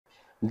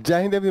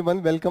Jai Hind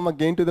everyone, welcome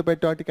again to the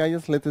Patriotic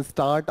IAS. Let's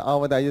start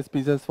our IAS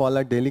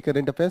PCSwala daily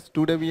current affairs.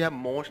 Today we have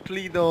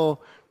mostly the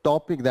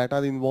topic that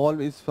are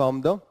involved is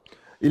from the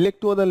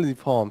electoral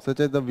reforms such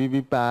as the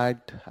VVPAT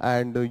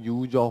and the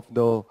use of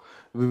the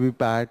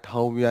VVPAT,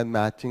 how we are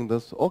matching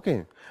this.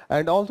 Okay.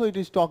 And also it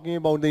is talking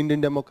about the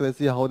Indian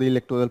democracy, how the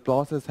electoral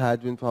process has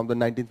been from the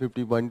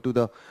 1951 to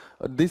the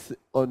this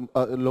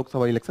Lok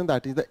Sabha election,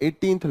 that is the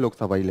 18th Lok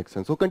Sabha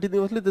election. So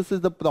continuously this is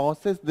the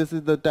process, this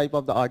is the type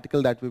of the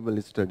article that we will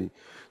study.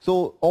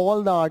 So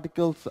all the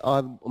articles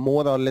are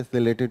more or less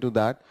related to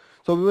that.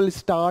 So we will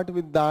start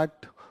with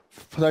that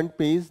front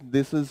page.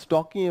 This is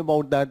talking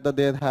about that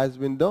there has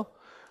been the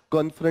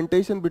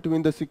confrontation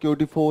between the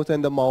security force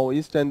and the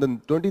Maoist, and the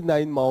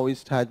 29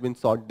 Maoist has been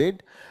shot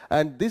dead.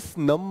 And this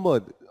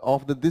number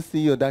of this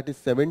year, that is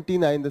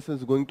 79, this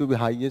is going to be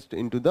highest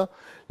into the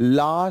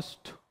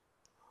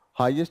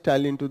highest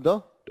tally into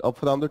the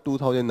from the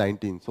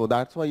 2019. So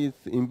that's why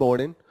it's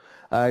important.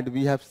 And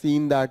we have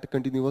seen that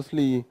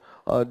continuously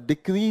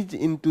decrease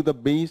into the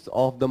base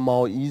of the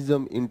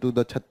Maoism into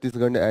the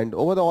Chhattisgarh and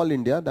overall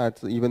India.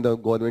 That's even the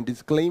government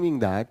is claiming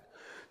that.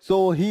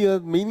 So here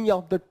many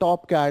of the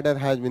top cadre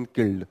has been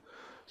killed.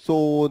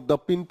 So the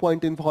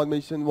pinpoint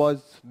information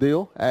was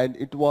there, and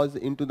it was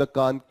into the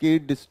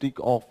Kanked district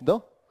of the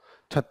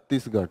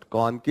Chhattisgarh.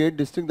 Kanked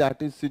district,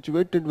 that is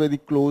situated very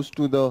close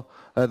to the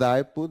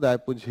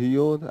Raipur is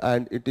here,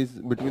 and it is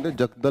between the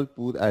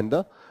Jagdalpur and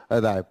the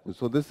Raipur.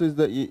 So this is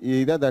the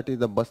area that is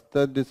the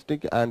Bastar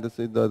district, and this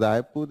is the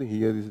Raipur,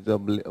 here is the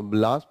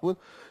Bilaspur.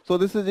 So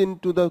this is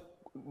into the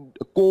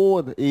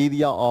core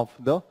area of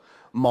the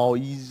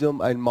Maoism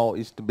and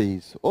Maoist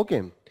base.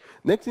 Okay.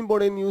 Next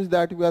important news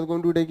that we are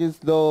going to take is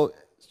the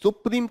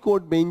Supreme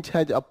Court bench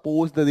has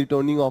opposed the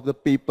returning of the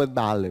paper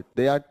ballot.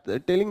 They are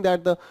telling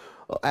that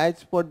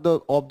as per the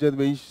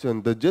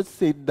observation, the judge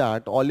said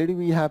that already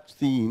we have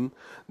seen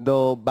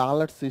the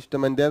ballot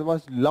system and there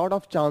was lot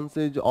of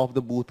chances of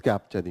the booth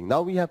capturing.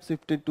 Now we have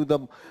shifted to the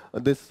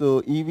this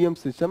EVM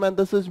system, and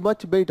this is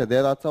much better.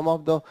 There are some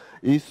of the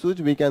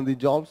issues we can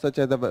resolve, such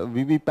as the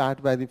VVPAT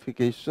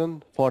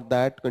verification. For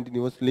that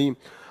continuously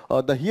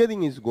the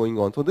hearing is going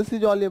on. So this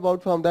is all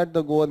about from that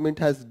the government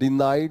has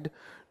denied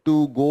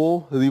to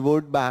go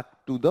revert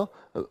back to the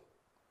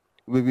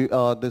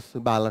this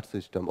ballot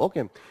system.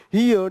 Okay,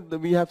 here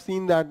we have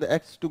seen that the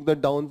X took the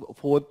down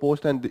 4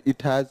 post and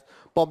it has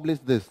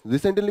published this.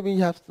 Recently we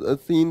have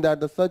seen that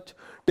the such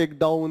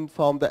takedown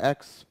from the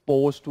X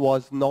post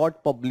was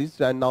not published,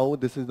 and now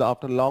this is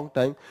after a long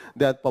time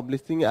they are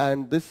publishing,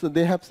 and this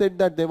they have said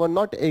that they were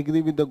not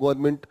agree with the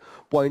government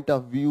point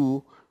of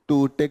view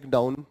to take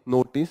down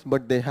notice,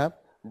 but they have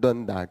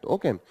done that.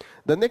 Okay.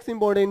 The next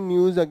important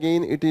news,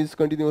 again it is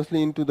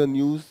continuously into the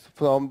news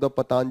from the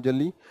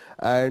Patanjali,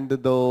 and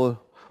the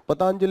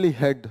Patanjali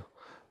head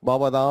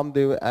Baba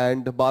Ramdev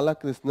and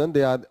Balakrishnan,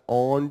 they are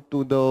on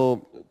to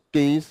the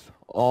case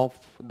of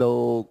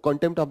the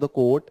contempt of the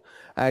court,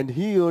 and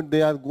here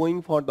they are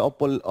going for the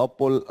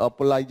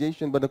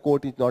apologization, but the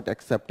court is not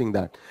accepting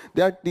that.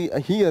 They are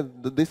here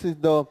this is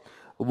the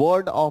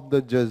word of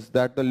the judge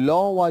that the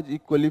law was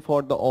equally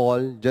for the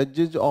all.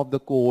 Judges of the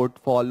court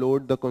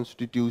followed the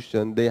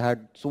constitution. They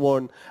had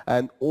sworn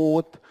an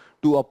oath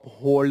to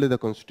uphold the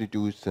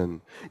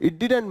constitution. It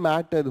didn't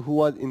matter who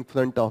was in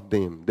front of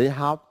them. They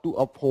have to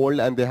uphold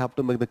and they have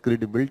to make the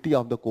credibility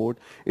of the court.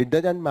 It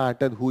doesn't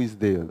matter who is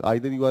there.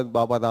 Either you are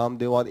Baba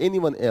Ramdev or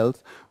anyone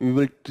else, we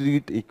will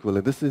treat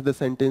equally. This is the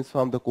sentence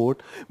from the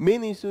court.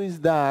 Main issue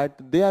is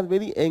that they are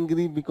very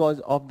angry because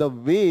of the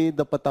way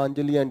the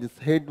Patanjali and his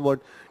head were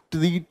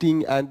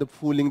treating and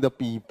fooling the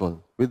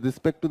people. With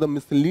respect to the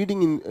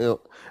misleading in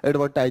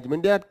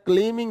advertisement, they are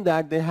claiming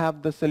that they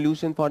have the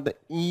solution for the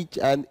each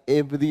and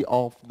every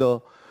of the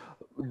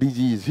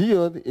disease.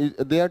 Here,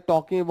 they are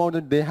talking about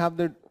that they have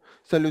the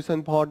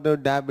solution for the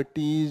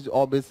diabetes,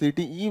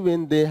 obesity,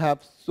 even they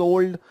have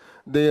sold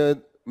their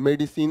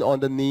medicine on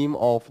the name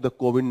of the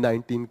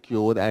COVID-19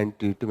 cure and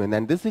treatment.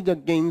 And this is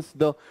against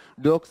the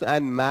Drugs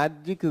and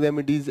Magic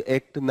Remedies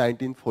Act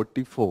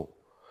 1944.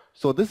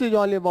 So this is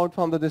all about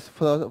from this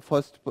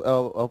first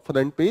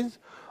front page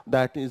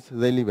that is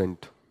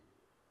relevant.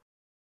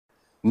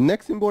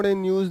 Next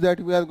important news that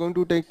we are going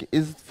to take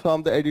is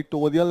from the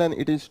editorial, and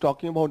it is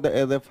talking about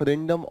the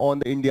referendum on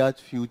the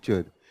India's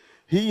future.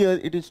 Here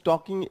it is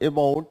talking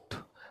about,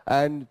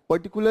 and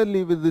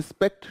particularly with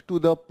respect to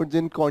the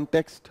present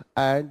context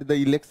and the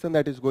election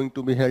that is going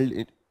to be held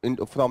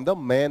from the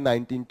May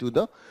 19 to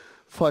the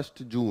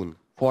 1st June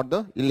for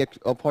the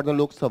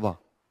Lok Sabha,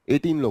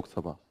 18 Lok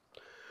Sabha.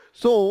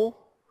 So,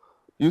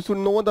 you should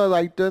know the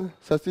writer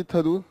Shashi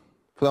Tharoor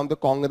from the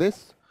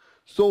Congress.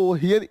 So,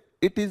 here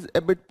it is a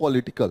bit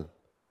political.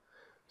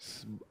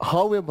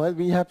 However,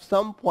 we have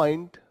some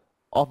point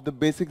of the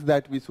basics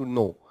that we should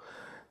know.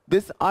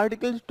 This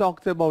article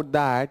talks about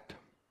that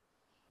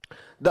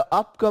the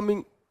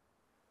upcoming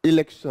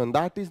election,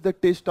 that is the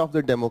test of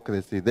the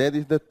democracy. There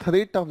is the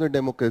threat of the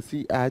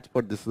democracy as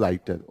per this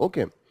writer.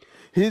 Okay.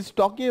 He is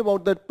talking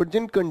about the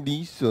present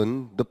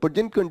condition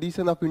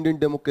of Indian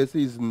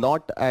democracy is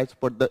not as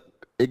per the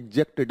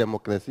exact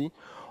democracy.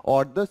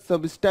 or the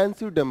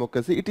substantive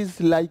democracy. It is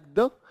like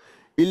the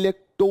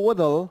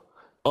electoral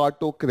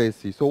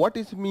autocracy. So what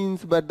it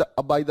means by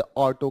the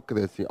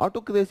autocracy?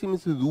 Autocracy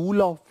means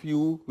rule of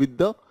few with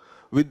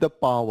the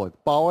power.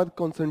 Power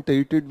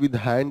concentrated with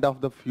hand of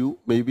the few.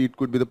 Maybe it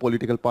could be the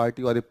political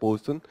party or a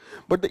person.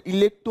 But the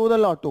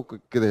electoral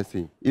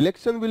autocracy,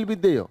 election will be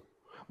there.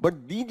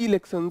 But these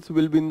elections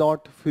will be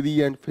not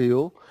free and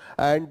fair,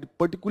 and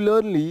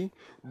particularly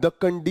the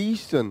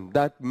condition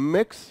that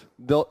makes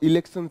the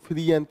election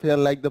free and fair,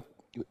 like the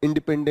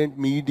independent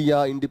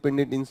media,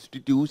 independent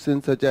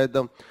institutions such as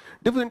the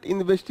different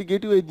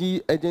investigative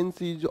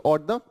agencies, or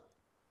the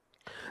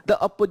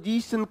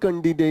opposition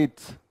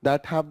candidates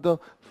that have the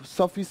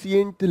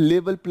sufficient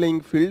level playing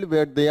field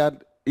where they are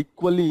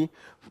equally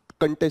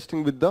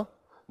contesting with the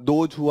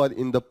those who are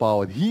in the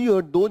power.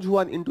 Here, those who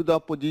are into the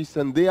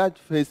opposition, they are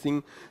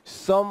facing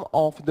some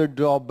of the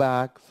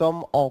drawback,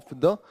 some of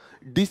the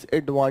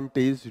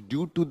disadvantage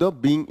due to the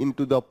being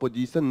into the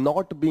opposition,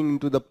 not being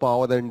into the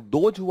power. And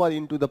those who are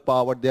into the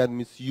power, they are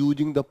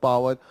misusing the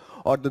power,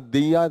 or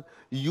they are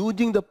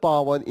using the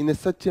power in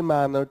such a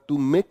manner to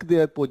make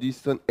their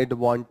position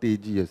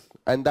advantageous.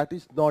 And that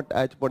is not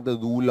as per the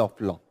rule of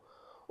law.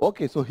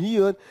 Okay, so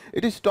here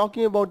it is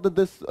talking about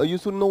this. You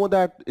should know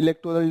that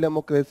electoral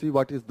democracy,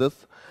 what is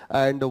this,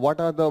 and what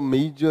are the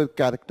major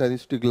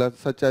characteristics,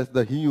 such as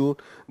here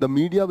the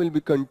media will be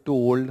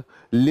controlled,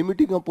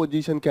 limiting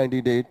opposition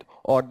candidate,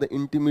 or the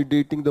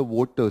intimidating the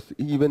voters.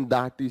 Even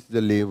that is the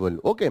level.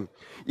 Okay,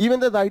 even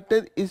the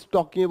writer is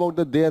talking about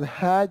that there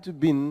has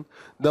been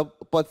the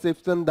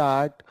perception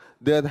that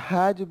there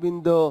has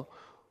been the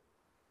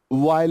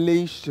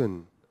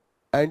violation,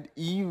 and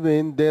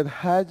even there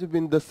has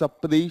been the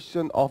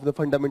suppression of the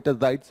fundamental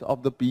rights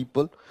of the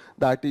people.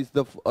 That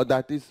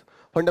is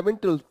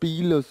fundamental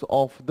pillars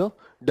of the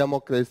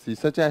democracy,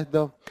 such as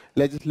the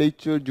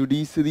legislature,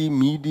 judiciary,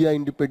 media,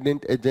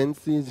 independent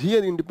agencies.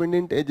 Here,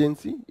 independent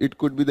agency, it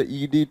could be the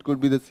ED, it could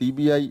be the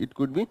CBI, it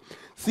could be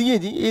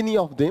CAG, any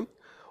of them.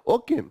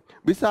 Okay.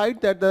 Besides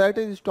that, the writer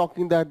is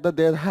talking that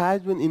there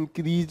has been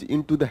increase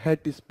into the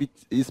hate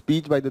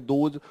speech by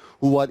those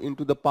who are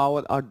into the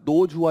power, or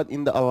those who are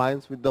in the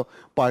alliance with the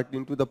party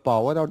into the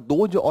power, or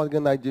those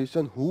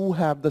organizations who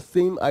have the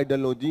same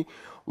ideology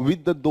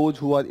with those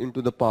who are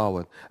into the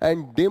power.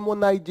 And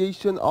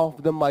demonization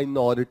of the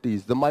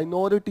minorities. The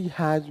minority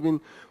has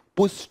been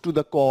pushed to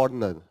the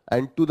corner,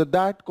 and to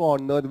that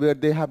corner where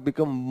they have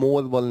become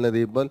more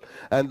vulnerable,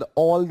 and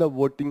all the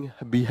voting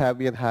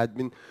behavior has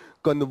been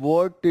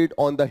converted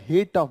on the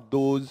hate of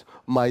those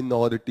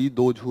minority,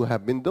 those who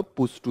have been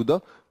pushed to the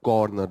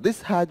corner.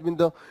 This has been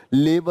the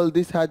level,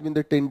 this has been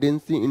the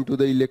tendency into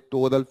the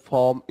electoral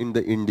form in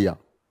the India.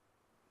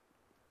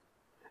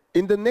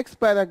 In the next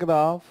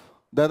paragraph,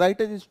 the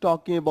writer is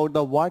talking about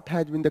what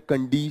has been the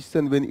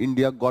condition when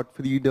India got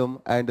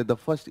freedom and the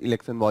first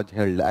election was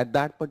held. At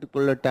that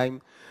particular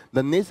time,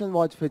 the nation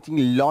was facing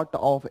a lot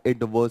of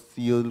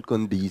adversarial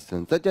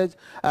conditions, such as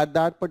at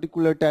that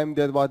particular time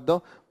there was the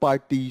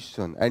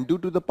partition, and due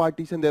to the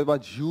partition there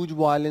was huge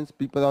violence.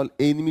 People are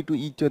enemy to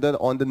each other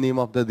on the name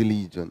of the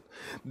religion.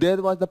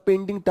 There was the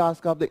pending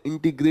task of the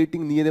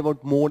integrating near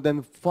about more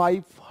than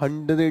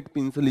 500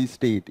 peninsular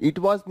state. It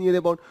was near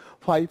about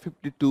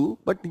 552,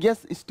 but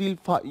yes, still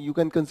you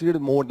can consider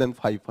more than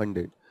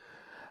 500.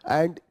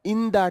 And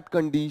in that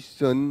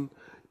condition,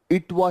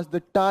 it was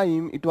the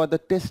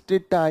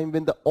tested time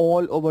when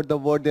all over the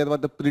world there was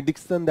the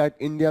prediction that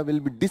India will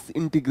be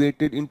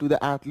disintegrated into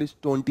the at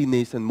least 20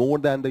 nations, more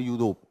than the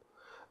Europe.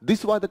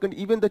 This was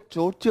even the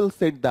Churchill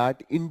said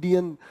that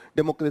Indian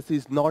democracy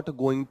is not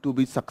going to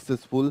be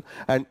successful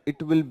and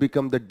it will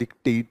become the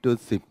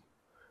dictatorship.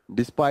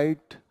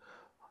 Despite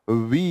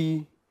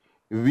we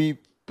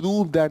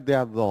proved that they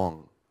are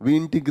wrong. We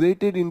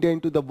integrated India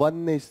into the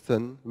one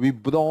nation. We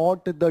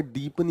brought the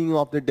deepening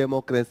of the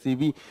democracy.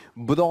 We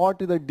brought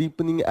the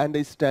deepening and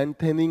the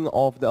strengthening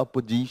of the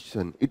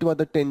opposition. It was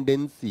the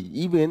tendency.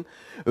 Even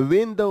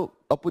when the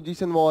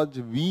opposition was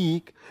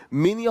weak,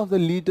 many of the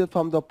leaders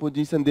from the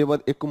opposition, they were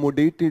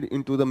accommodated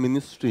into the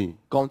ministry,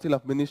 council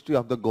of ministry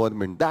of the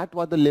government. That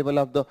was the level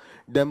of the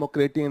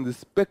democracy and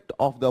respect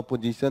of the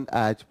opposition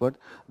as per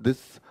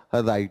this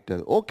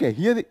writer. Okay,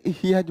 here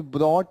he has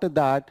brought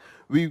that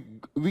we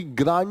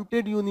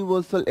granted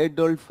universal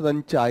adult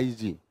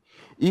franchise.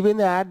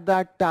 Even at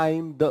that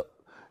time, the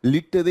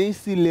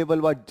literacy level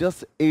was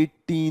just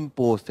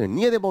 18%,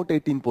 near about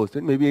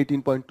 18%, maybe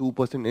 18.2%,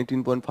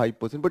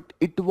 18.5%, but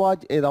it was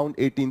around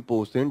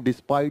 18%.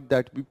 Despite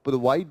that, we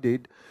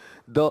provided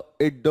the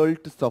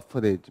adult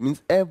suffrage,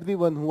 means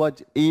everyone who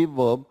was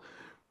above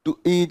to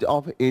age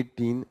of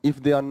 18,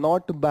 if they are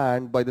not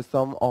banned by the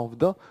some of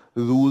the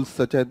rules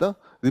such as the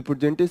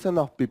Representation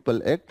of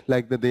People Act,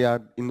 like that they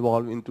are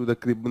involved into the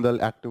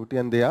criminal activity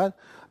and they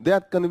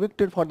are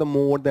convicted for the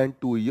more than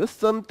 2 years,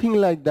 something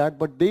like that,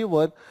 but they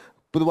were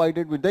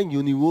provided with the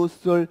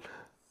universal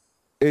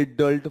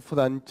adult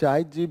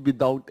franchise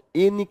without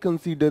any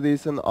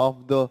consideration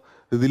of the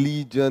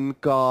religion,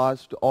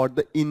 caste or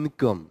the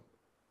income.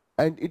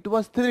 And it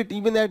was threat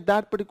even at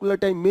that particular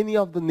time. Many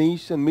of the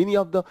nation, many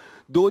of the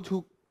those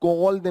who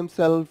call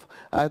themselves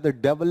as the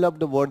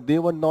developed world. They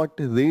were not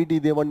ready,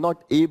 they were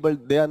not able,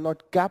 they are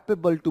not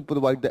capable to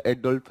provide the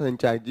adult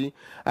franchisee.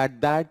 At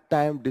that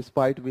time,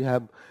 despite we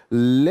have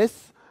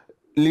less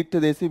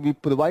literacy, we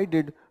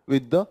provided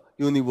with the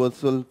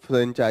universal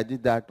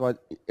franchisee. That was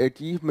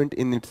achievement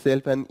in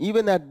itself. And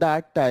even at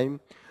that time,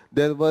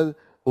 there were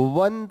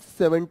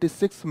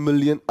 176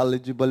 million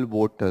eligible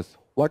voters.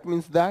 What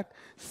means that?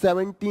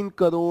 17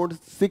 crore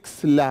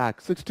 6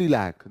 lakh, 60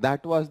 lakh.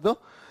 That was the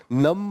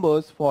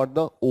numbers for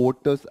the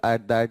voters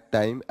at that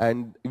time,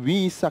 and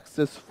we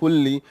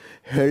successfully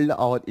held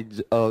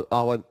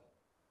our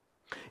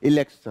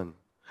election.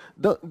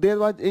 There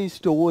was a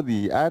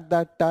story at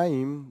that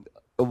time.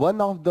 One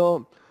of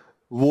the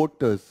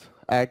voters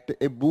at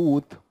a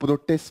booth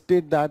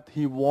protested that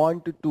he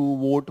wanted to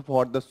vote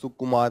for the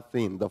Sukumar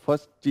Sen, the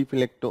first chief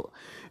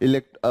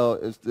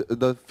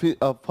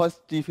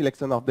first chief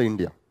election of the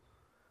India.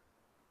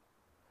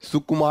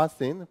 Sukumar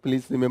Sen,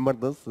 please remember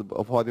this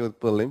for your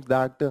prelims,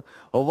 that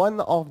one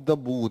of the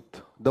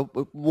booth, the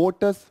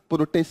voters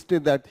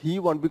protested that he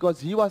won because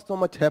he was so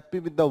much happy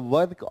with the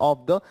work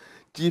of the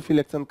Chief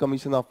Election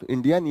Commission of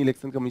India and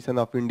Election Commission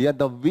of India,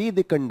 the way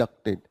they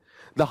conducted,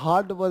 the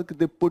hard work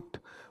they put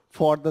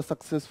for the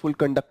successful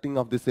conducting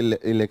of this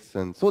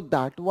election. So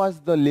that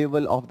was the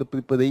level of the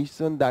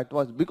preparation. That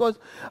was because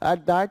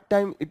at that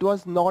time it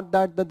was not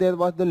that there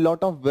was a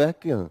lot of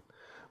vehicle.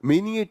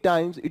 Many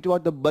times it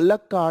was the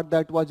bullock cart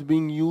that was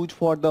being used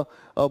for the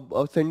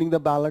sending the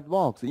ballot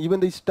box.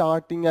 Even at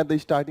the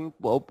starting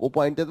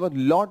point, there was a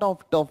lot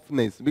of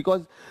toughness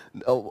because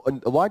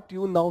what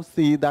you now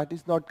see, that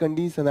is not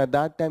condition. At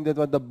that time, there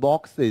were the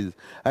boxes,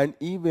 and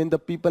even the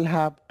people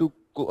have to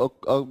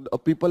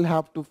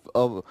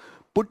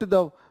put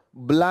the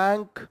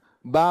blank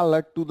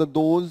ballot to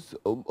those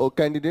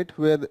candidates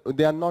where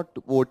they are not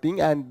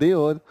voting, and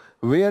there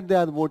where they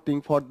are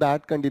voting for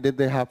that candidate,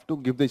 they have to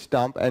give the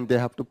stamp and they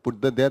have to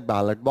put their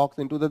ballot box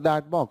into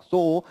that box.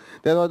 So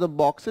there are the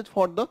boxes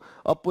for the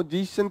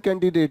opposition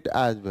candidate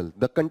as well.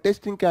 The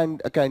contesting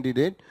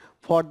candidate,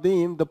 for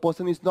them the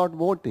person is not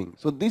voting.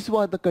 So this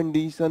was the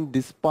condition.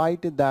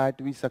 Despite that,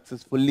 we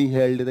successfully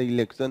held the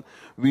election.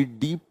 We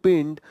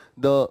deepened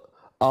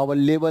our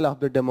level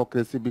of the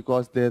democracy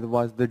because there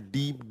was the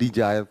deep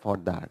desire for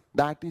that.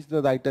 That is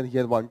the writer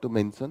here want to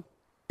mention.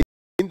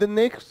 In the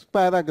next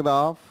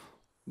paragraph,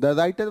 the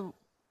writer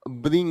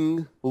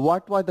bring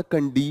what was the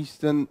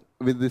condition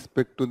with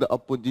respect to the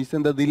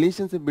opposition, the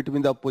relationship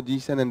between the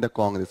opposition and the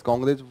Congress.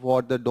 Congress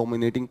was the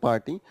dominating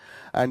party,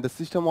 and the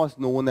system was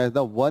known as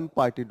the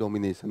one-party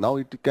domination. Now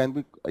we can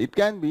we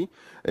can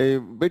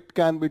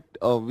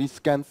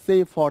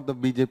say for the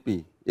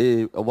BJP,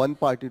 a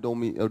one-party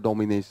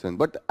domination.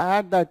 But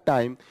at that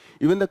time,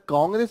 even the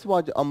Congress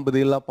was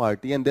umbrella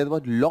party, and there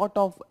was lot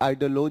of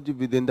ideology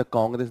within the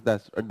Congress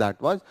that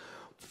was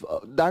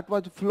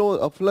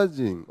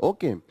flourishing.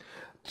 Okay,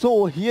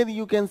 so here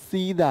you can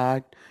see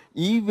that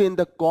even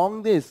the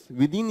Congress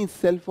within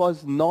itself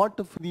was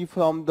not free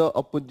from the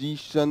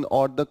opposition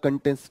or the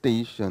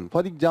contestation.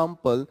 For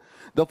example,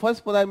 the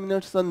first Prime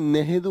Minister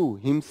Nehru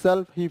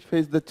himself, he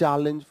faced the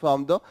challenge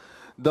from the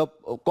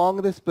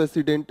Congress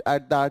president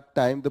at that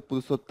time, the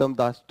Purushottam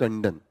Das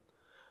Tandon.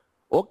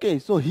 Okay,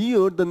 so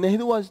here the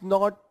Nehru was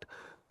not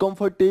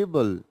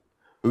comfortable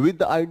with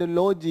the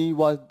ideology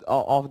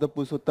of the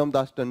Purushottam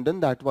Das Tandon,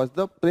 that was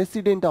the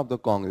president of the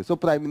Congress. So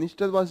Prime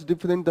Minister was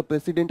different, the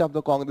president of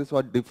the Congress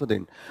was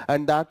different.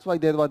 And that's why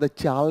there was a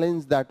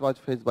challenge that was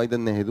faced by the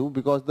Nehru,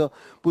 because the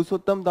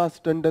Purushottam Das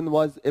Tandon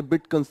was a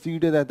bit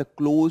considered as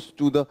close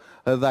to the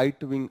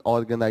right-wing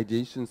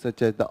organizations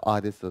such as the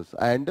RSS.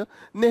 And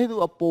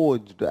Nehru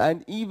opposed.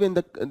 And even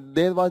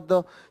there was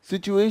the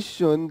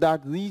situation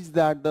that reached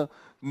that the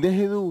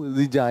Nehru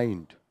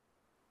resigned.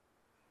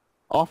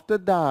 After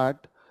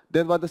that,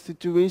 there was the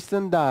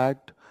situation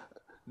that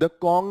the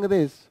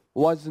Congress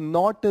was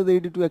not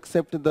ready to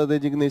accept the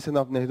resignation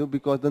of Nehru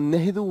because the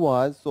Nehru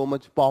was so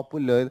much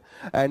popular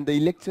and the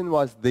election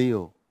was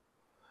there.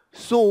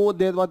 So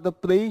there was the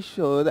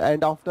pressure,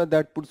 and after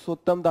that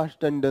Purushottam Das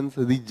Tandon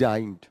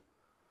resigned.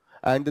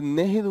 And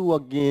Nehru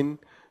again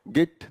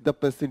get the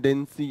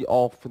presidency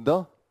of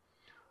the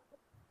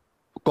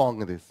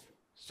Congress.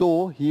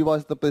 So he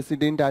was the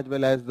president as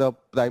well as the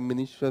Prime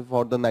Minister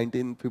for the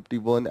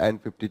 1951 and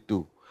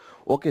 52.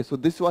 Okay, so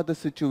this was the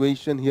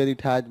situation here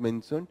it has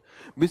mentioned.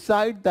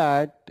 Besides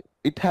that,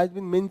 it has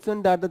been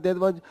mentioned that there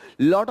was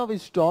a lot of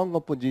strong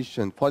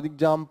opposition. For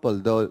example,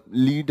 the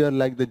leader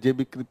like the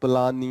J.B.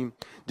 Kripalani,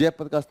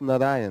 Jayaprakash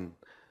Narayan,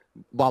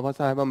 Baba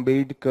Saheb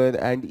Ambedkar,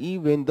 and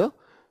even the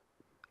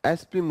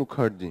S.P.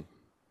 Mukherjee,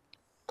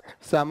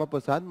 Sama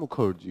Prasad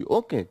Mukherjee.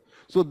 Okay,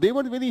 so they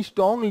were very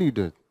strong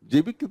leaders.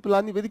 J.B.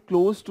 Kripalani very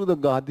close to the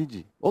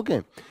Gandhiji.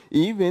 Okay,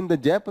 even the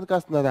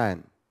Jayaprakash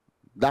Narayan,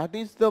 that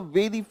is the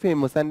very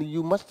famous, and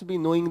you must be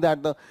knowing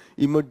that the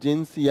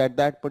emergency at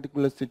that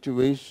particular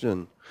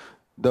situation,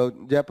 the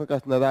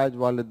Jayaprakash Narayan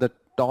was the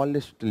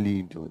tallest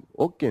leader.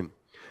 Okay.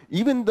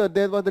 Even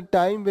there was a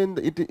time when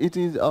it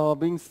is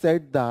being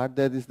said that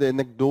there is the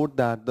anecdote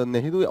that the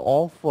Nehru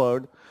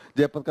offered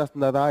Jayaprakash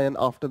Narayan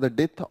after the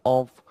death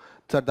of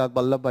Sardar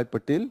Vallabhbhai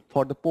Patel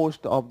for the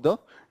post of the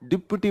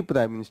Deputy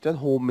Prime Minister,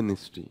 Home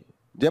Ministry.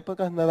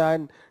 Jayaprakash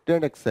Narayan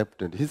didn't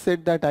accept it. He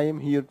said that I am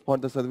here for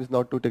the service,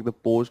 not to take the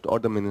post or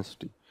the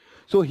ministry.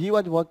 So he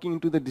was working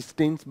into the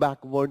distant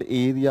backward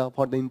area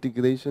for the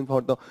integration,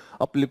 for the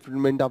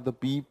upliftment of the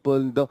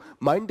people, the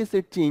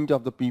mindset change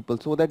of the people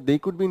so that they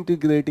could be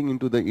integrating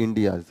into the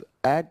Indias.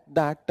 At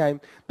that time,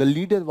 the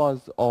leader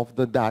was of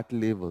that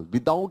level.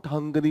 Without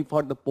hungry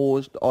for the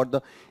post or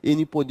the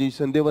any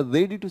position, they were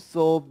ready to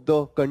serve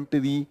the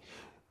country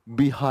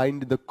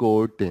behind the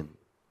curtain.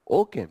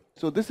 Okay,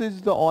 so this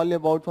is the all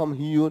about from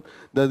here,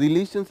 the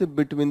relationship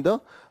between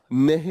the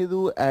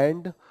Nehru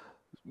and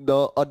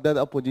the other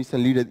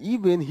opposition leader.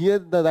 Even here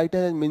the writer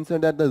has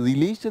mentioned that the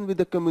relation with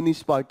the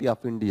Communist Party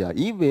of India,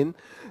 even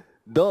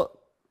the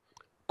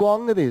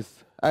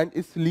Congress and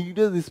its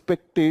leaders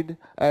respected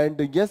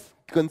and yes,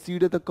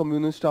 consider the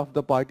communist of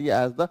the party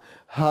as the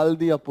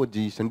healthy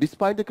opposition.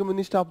 Despite the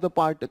communist of the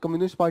party,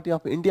 Communist Party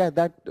of India at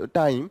that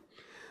time,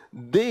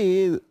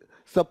 they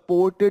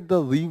supported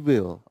the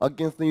rebel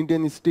against the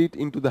Indian state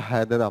into the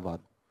Hyderabad.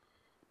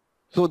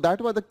 So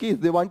that was the case.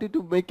 They wanted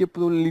to make a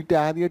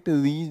proletariat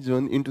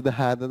region into the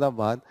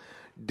Hyderabad.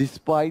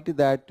 Despite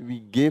that, we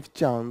gave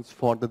chance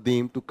for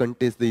them to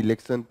contest the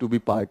election to be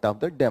part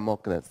of the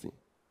democracy.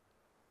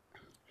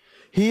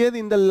 Here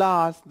in the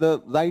last,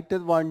 the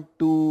writer want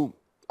to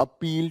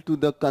appeal to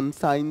the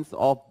conscience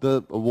of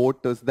the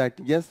voters that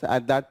yes,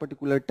 at that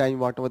particular time,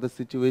 whatever the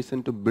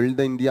situation to build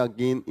the India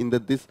again in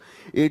this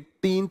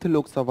 18th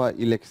Lok Sabha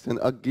election,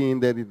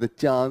 again there is the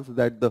chance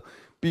that the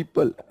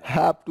people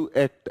have to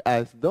act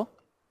as the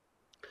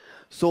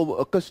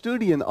a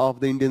custodian of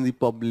the Indian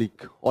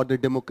Republic or the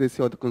democracy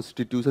or the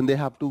constitution. They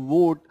have to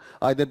vote.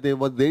 Either they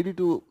were ready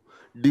to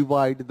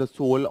divide the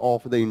soul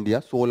of the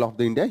India,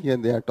 here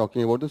they are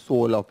talking about the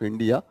soul of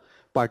India,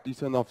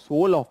 partition of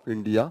soul of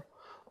India,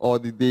 or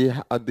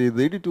are they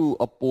ready to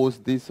oppose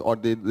this or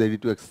they ready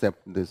to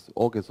accept this.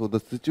 Okay, so the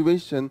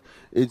situation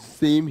is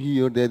same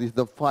here. There is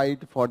the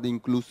fight for the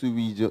inclusive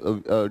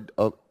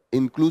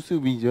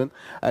vision,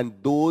 and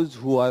those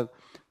who are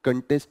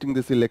contesting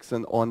this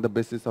election on the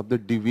basis of the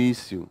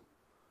divisive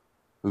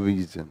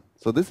vision.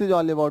 So this is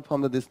all about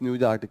from this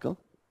news article.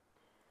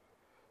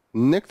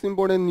 Next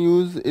important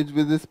news is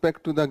with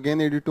respect to the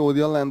again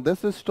editorial, and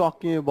this is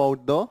talking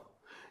about the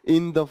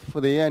in the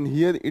fray, and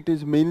here it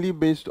is mainly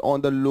based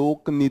on the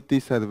Lok Niti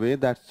survey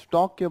that's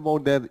talking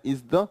about there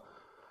is the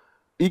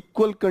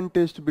equal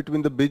contest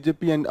between the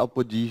BJP and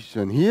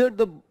opposition. Here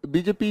the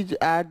BJP is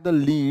at the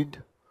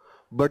lead,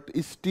 but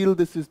still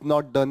this is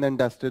not done and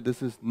dusted.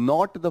 This is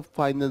not the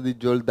final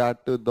result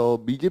that the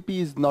BJP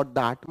is not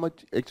that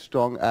much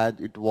strong as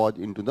it was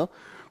into the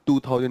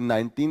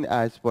 2019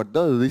 as per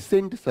the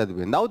recent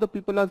survey. Now the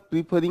people are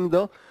preferring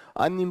the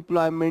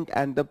unemployment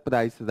and the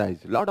price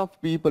rise. A lot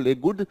of people, a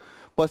good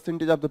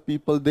percentage of the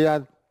people, they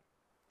are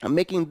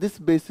making this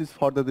basis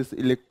for this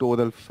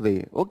electoral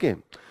fray. Okay.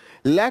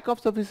 Lack of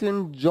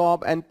sufficient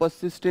job and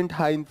persistent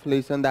high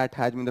inflation, that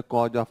has been the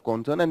cause of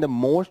concern, and the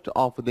most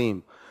of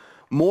them,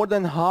 more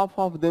than half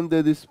of them,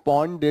 they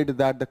responded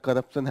that the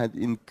corruption has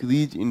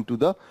increased into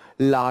the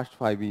last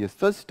 5 years.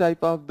 Such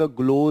type of the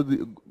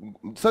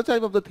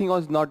thing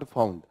was not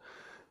found.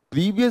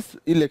 Previous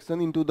election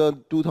into the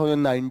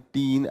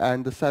 2019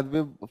 and the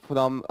survey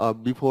from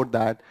before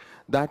that,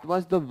 that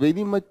was the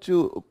very much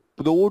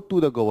pro to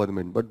the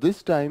government. But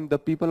this time the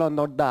people are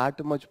not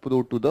that much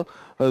pro to the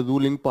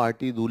ruling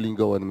party, ruling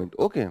government.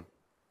 Okay.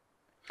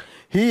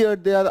 Here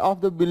they are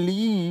of the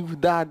belief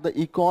that the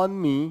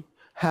economy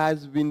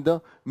has been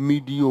the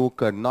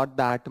mediocre, not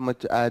that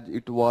much as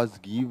it was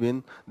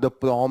given, the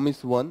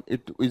promise one,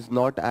 it is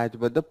not as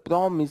well the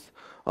promise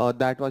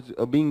that was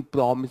being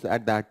promised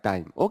at that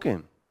time. Okay.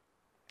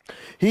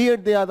 Here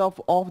they are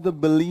of the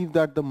belief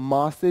that the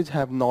masses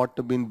have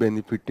not been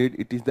benefited,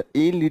 it is the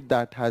elite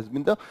that has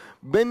been the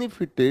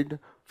benefited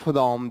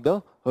from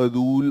the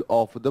rule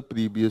of the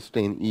previous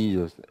 10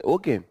 years.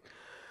 Okay.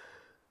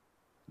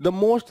 The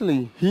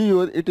mostly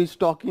here it is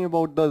talking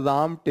about the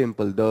Ram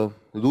temple. The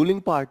ruling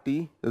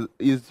party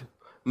is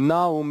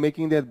now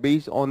making their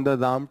base on the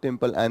Ram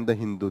temple and the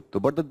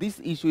Hindutva. But this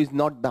issue is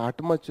not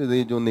that much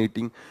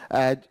resonating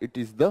as it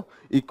is the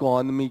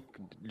economic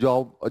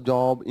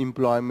job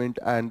employment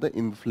and the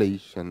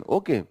inflation.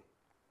 Okay.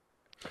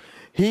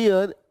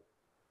 Here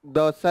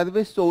the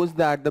survey shows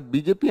that the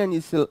BJP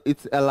and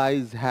its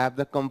allies have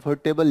the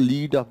comfortable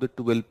lead of the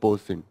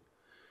 12%.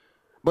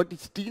 But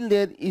still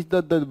there is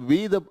the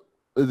way the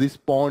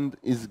response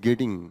is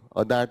getting,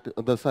 that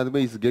the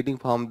survey is getting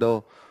from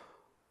the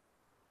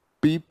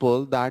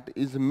people, that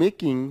is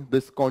making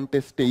this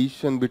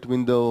contestation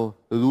between the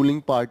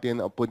ruling party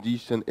and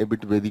opposition a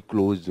bit very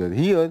closer.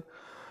 Here,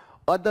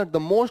 the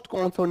most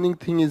concerning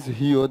thing is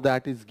here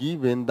that is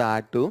given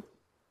that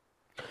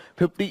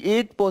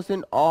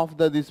 58% of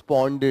the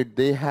respondents,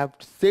 they have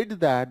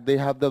said that they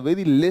have the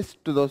very less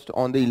trust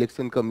on the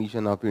Election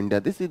Commission of India.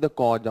 This is the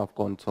cause of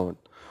concern.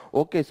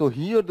 Okay, so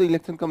here the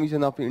Election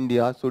Commission of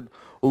India should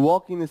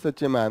work in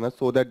such a manner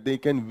so that they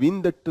can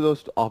win the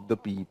trust of the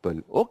people.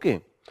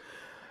 Okay.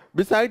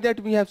 Besides that,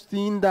 we have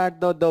seen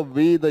that the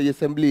way the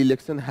assembly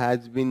election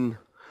has been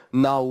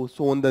now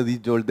shown the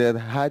result, there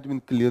has been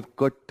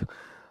clear-cut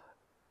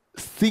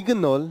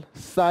signal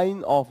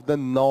sign of the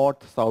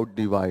north-south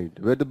divide,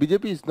 where the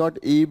BJP is not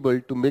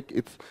able to make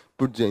its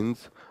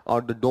presence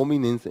or the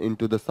dominance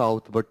into the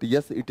south, but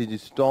yes, it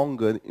is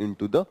stronger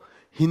into the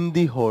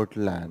Hindi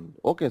heartland.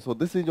 Okay, so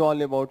this is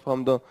all about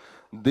from the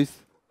this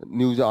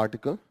news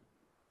article.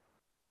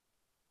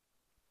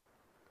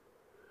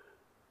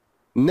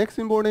 Next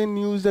important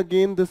news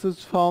again, this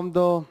is from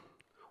the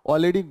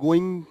already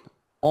going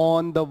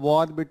on the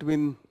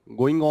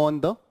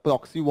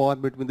proxy war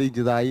between the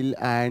Israel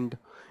and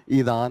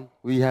Iran.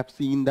 We have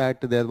seen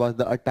that there was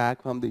the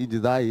attack from the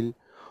Israel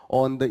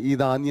on the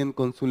Iranian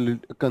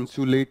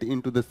consulate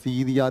into the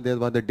Syria. There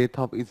was the death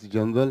of its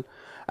general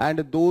and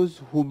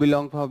those who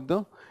belong from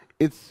the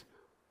its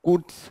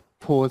Quds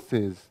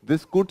forces.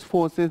 This Quds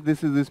forces,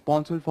 this is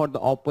responsible for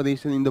the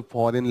operation in the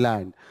foreign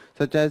land,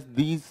 such as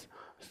these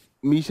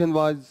mission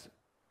was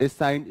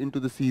assigned into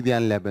the Syria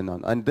and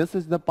Lebanon, and this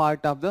is the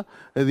part of the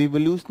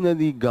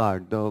Revolutionary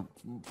Guard. The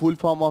full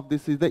form of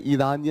this is the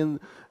Iranian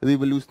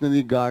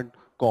Revolutionary Guard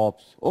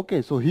Corps.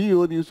 Okay, so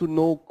here you should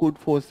know Quds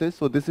forces.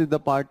 So this is the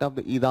part of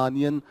the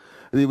Iranian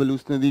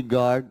Revolutionary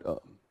Guard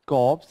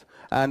Corps,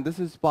 and this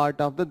is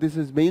this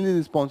is mainly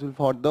responsible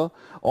for the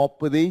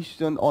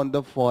operation on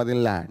the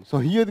foreign land. So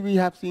here we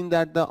have seen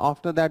that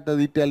after that the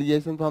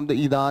retaliation from the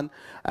Iran,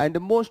 and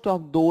most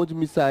of those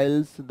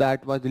missiles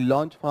that was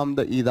launched from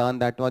the Iran,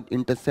 that was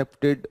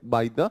intercepted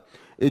by the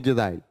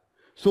Israel.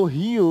 So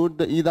here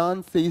the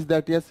Iran says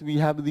that yes, we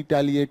have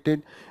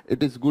retaliated.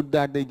 It is good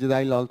that the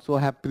Israel also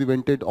have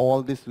prevented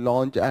all this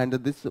launch, and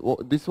this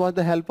was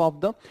the help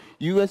of the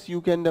US,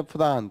 UK and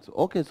France.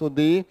 Okay, so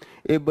they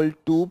able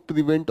to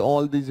prevent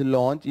all this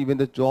launch. Even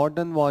the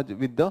Jordan was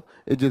with the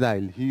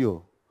Israel here.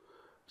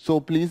 So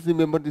please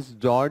remember this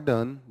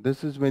Jordan,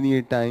 this is many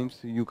a times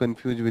you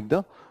confuse with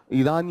the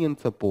Iranian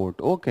support.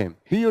 Okay,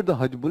 here the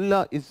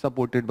Hezbollah is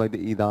supported by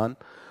the Iran.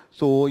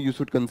 So you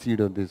should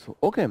consider this.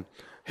 Okay.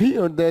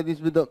 Here there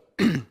is with the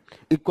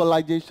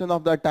equalization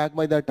of the attack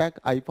by the attack,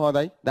 eye for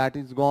eye, that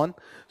is gone.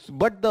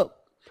 But the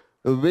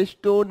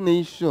Western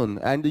nation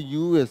and the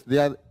US, they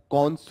are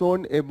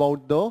concerned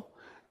about the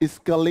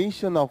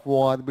escalation of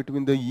war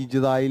between the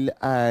Israel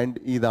and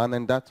Iran,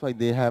 and that's why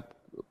they have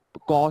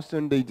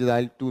cautioned the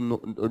Israel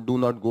to do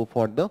not go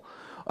for the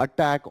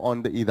attack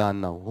on the Iran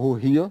now. Oh,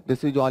 here,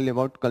 this is all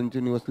about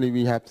continuously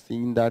we have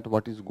seen that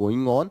what is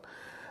going on.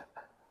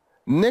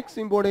 Next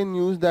important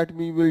news that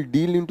we will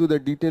deal into the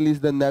detail is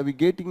the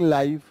navigating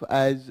life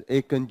as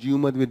a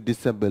consumer with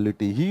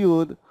disability.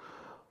 Here,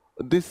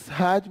 this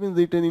has been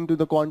written into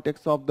the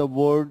context of the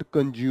World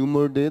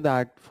Consumer Day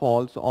that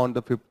falls on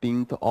the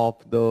 15th of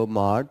the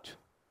March.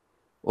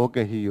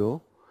 Okay, here.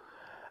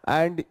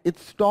 And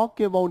it's talk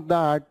about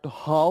that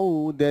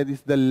how there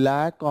is the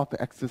lack of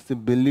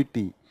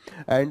accessibility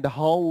and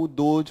how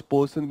those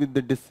persons with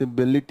the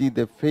disability,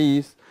 they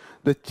face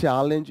the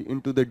challenge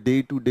into the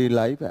day-to-day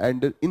life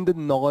and in the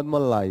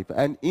normal life,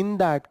 and in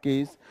that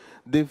case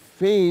they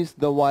face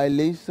the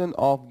violation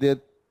of their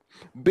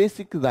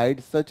basic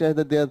rights such as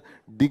their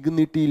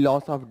dignity,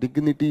 loss of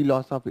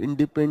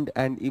independence,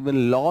 and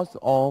even loss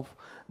of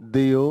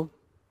their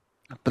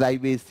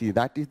privacy.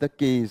 That is the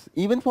case.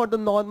 Even for the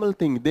normal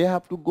thing, they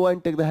have to go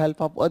and take the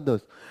help of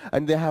others,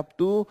 and they have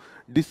to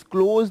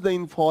disclose the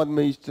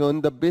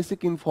information, the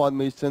basic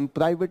information,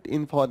 private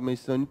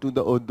information to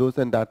the others,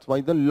 and that's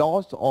why the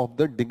loss of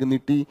the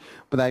dignity,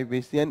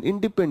 privacy and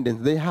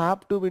independence, they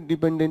have to be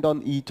dependent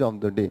on each of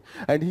the day.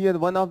 And here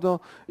one of the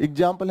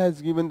example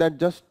has given that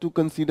just to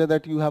consider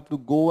that you have to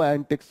go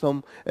and take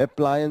some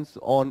appliance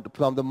on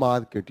from the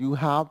market, you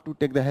have to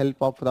take the help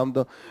of from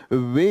the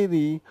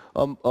very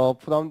from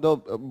the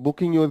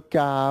booking your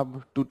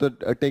cab to the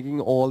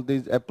taking all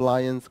these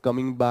appliance,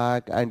 coming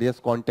back and yes,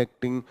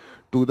 contacting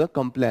to the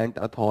complaint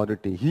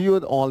authority. Here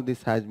all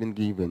this has been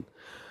given.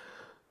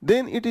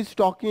 Then it is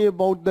talking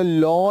about the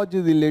laws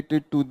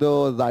related to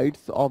the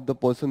rights of the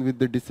person with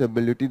the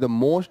disability. The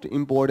most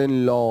important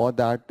law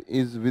that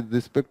is with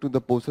respect to the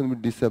person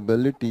with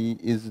disability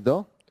is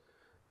the,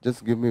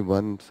 just give me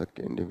 1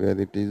 second where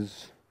it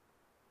is.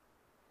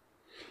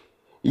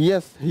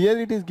 Yes, here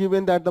it is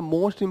given that the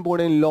most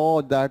important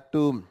law that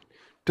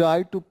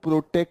try to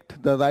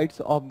protect the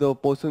rights of the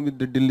person with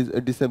the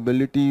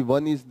disability.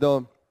 One is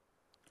the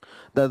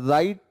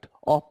Right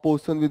of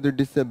Person with the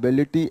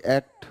Disability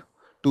Act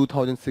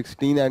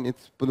 2016, and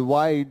it's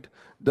provide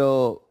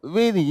the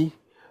very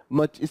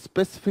much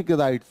specific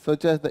rights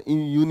such as the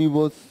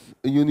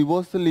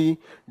universally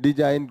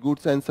designed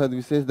goods and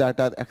services that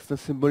are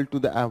accessible to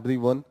the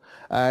everyone,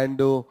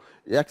 and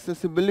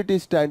accessibility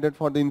standard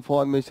for the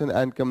information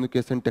and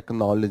communication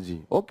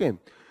technology. Okay.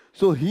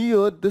 So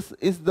here, this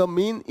is the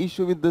main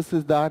issue with this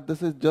is that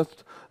this is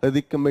just a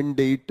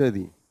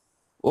recommendatory.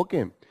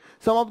 Okay.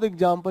 Some of the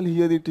example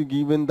here it is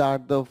given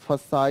that the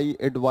FASI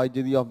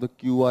advisory of the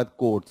QR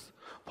codes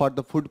for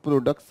the food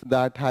products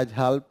that has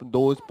helped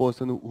those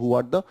persons who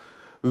are the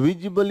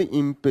visually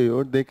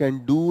impaired. They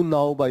can do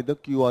now by the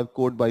QR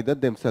code by the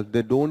themselves.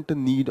 They don't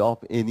need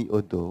of any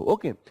other.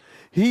 Okay.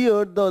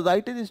 Here the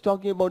writer is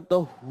talking about the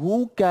who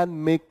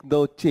can make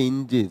the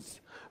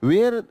changes,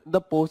 where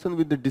the person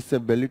with the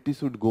disability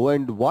should go,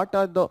 and what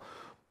are the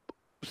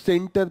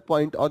center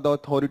point or the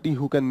authority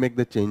who can make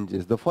the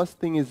changes. The first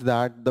thing is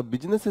that the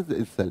businesses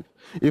itself.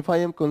 If I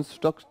am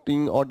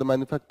constructing or the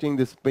manufacturing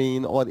this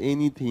pen or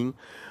anything,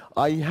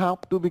 I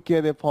have to be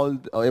careful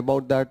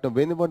about that.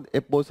 Whenever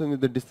a person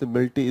with a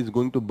disability is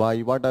going to buy,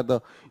 what are the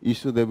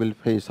issues they will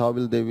face? How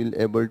will they will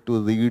able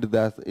to read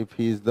that if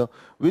he is the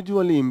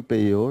visually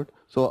impaired?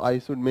 So I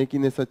should make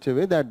in a such a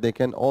way that they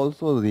can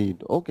also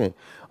read. Okay,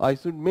 I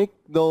should make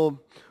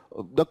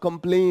the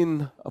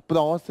complaint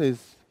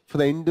process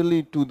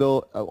friendly to the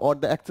or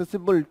the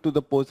accessible to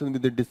the person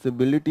with the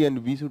disability,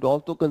 and we should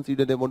also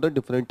consider about the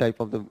different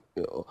type of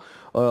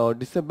the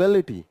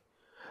disability.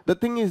 The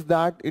thing is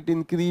that it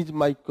increase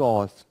my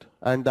cost,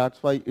 and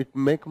that's why it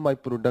make my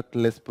product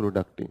less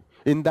productive.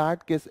 In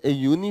that case, a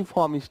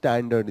uniform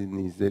standard is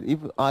needed. If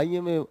I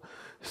am a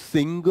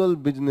single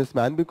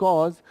businessman,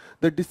 because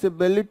the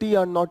disability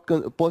are not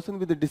person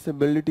with a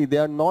disability, they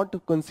are not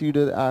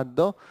considered as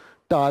the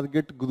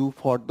target group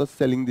for the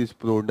selling this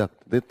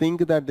product. They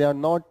think that they are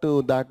not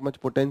that much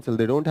potential.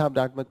 They don't have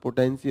that much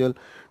potential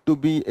to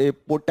be a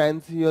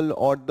potential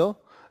or the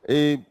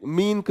a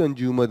mean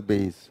consumer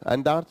base,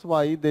 and that's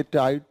why they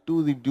try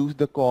to reduce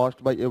the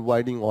cost by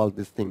avoiding all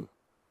this thing.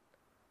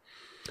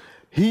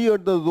 Here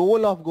the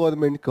role of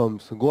government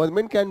comes.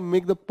 Government can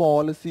make the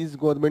policies,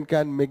 government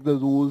can make the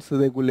rules,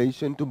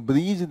 regulation to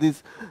bridge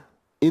this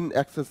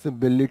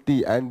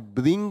inaccessibility and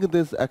bring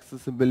this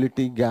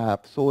accessibility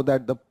gap, so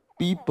that the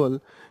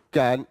people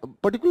can,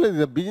 particularly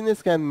the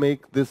business, can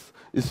make this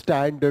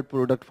standard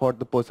product for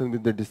the person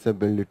with the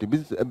disability.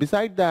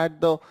 Besides that,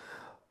 the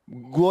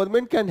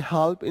government can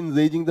help in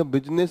raising the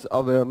business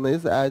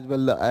awareness as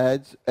well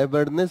as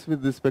awareness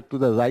with respect to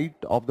the right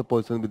of the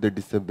person with the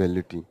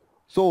disability.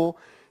 So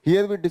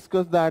here we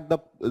discuss that the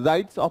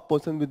rights of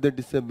person with the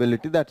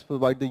disability that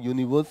provide the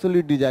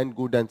universally designed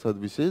goods and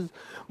services.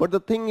 But the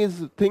thing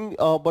is,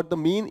 but the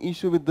main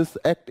issue with this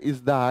act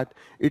is that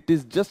it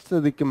is just a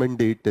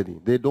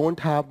recommendatory. They don't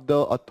have the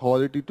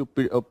authority to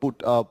put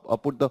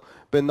the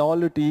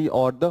penalty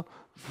or the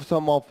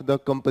some of the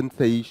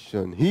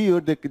compensation.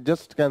 Here they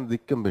just can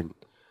recommend.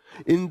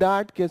 In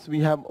that case, we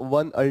have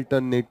one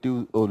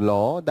alternative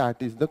law,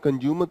 that is the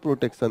Consumer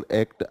Protection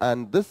Act,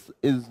 and this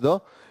is the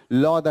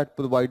law that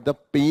provides the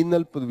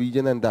penal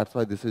provision, and that's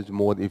why this is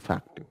more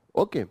effective.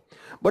 Okay,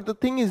 but the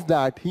thing is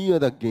that here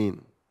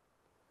again,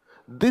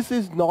 this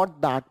is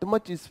not that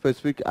much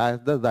specific as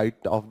the right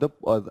of the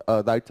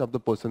rights of the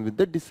person with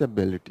the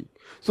disability.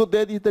 So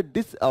there is the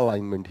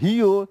disalignment.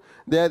 Here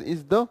there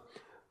is the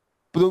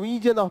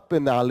provision of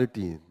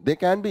penalty. They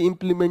can be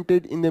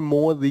implemented in a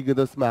more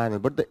rigorous manner,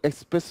 but the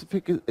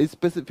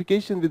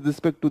specification with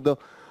respect to the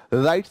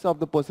rights of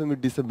the person with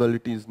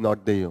disability is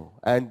not there.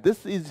 And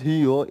this is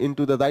here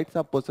into the Rights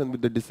of Person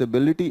with the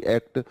Disability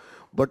Act,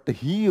 but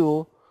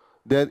here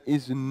there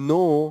is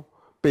no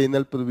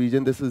penal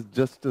provision. This is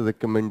just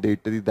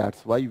recommendatory.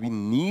 That's why we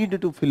need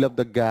to fill up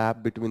the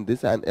gap between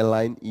this and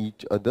align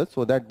each other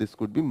so that this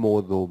could be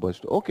more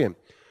robust. Okay.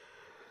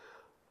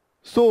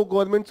 So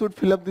government should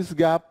fill up this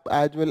gap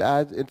as well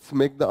as it's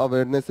make the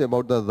awareness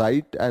about the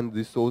right and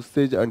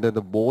resources under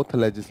the both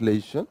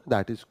legislation.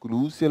 That is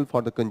crucial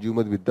for the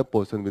consumer with the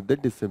person with the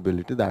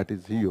disability. That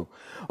is here.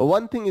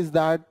 One thing is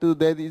that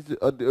there is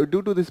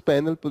due to this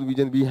penal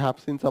provision, we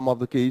have seen some of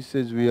the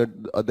cases where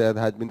there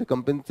has been the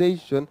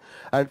compensation.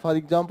 And for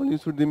example, you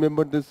should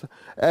remember this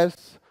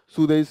S.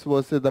 Suresh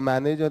versus the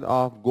manager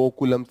of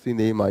Gokulam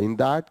Cinema. In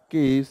that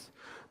case,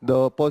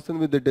 the person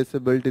with the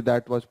disability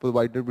that was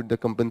provided with the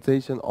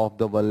compensation of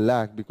the 1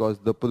 lakh because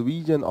the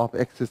provision of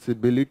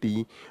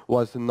accessibility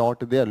was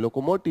not there.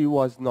 Locomotive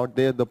was not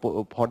there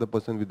for the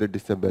person with the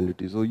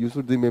disability. So you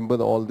should remember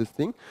all this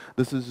thing.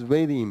 This is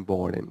very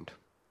important.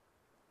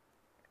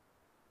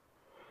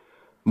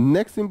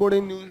 Next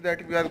important news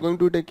that we are going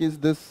to take is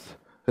this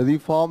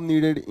reform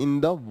needed in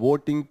the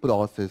voting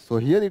process. So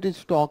here it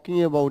is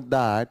talking about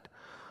that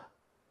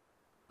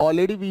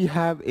already we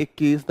have a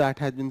case that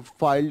has been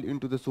filed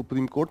into the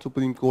Supreme Court.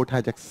 Supreme Court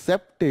has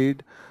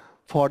accepted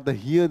for the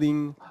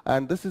hearing,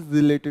 and this is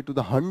related to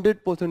the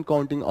 100%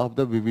 counting of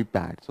the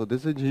VVPAT. So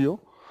this is here,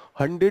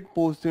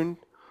 100%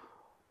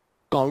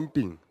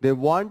 counting. They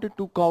wanted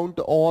to count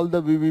all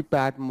the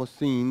VVPAT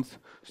machines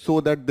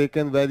so that they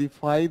can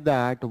verify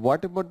that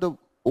whatever the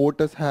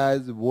voters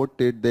has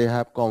voted, they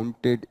have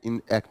counted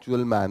in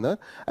actual manner,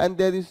 and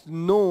there is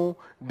no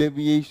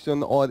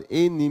deviation or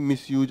any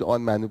misuse or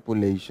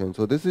manipulation.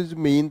 So this is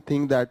main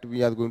thing that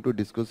we are going to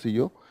discuss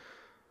here.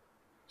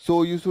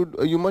 So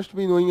you must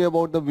be knowing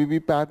about the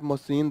VVPAT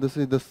machine. This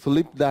is the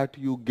slip that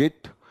you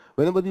get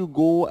whenever you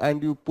go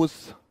and you push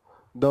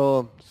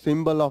the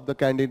symbol of the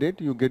candidate.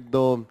 You get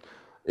the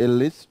a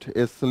list,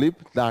 a slip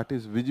that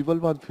is visible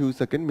for few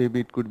seconds, maybe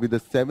it could be the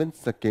 7th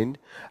second,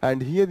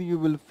 and here you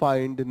will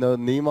find the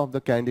name of the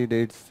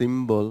candidate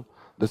symbol.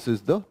 This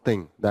is the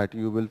thing that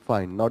you will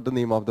find, not the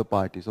name of the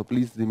party. So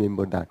please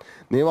remember that.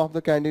 Name of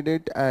the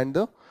candidate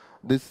and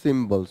this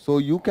symbol. So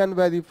you can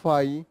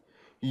verify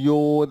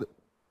your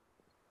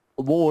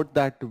vote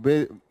that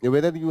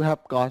whether you have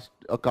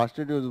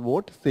casted your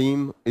vote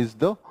same is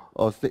the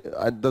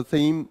at the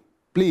same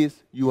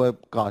place you have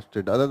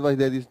casted, otherwise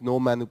there is no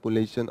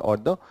manipulation or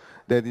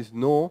there is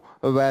no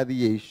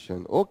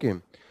variation. Okay,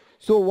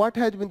 so what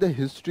has been the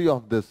history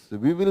of this?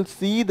 We will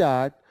see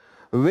that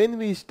when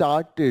we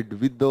started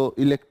with the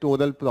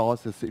electoral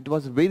process, it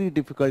was very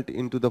difficult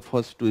into the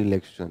first two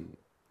election.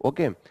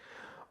 Okay,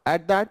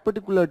 at that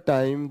particular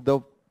time the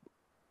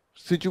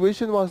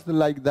situation was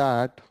like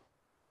that.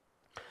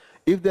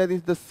 If there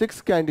is the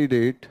 6th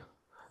candidate,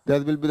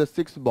 there will be the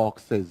 6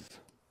 boxes.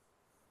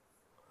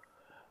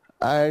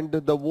 And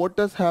the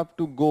voters have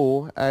to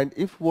go, and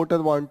if voter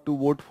want to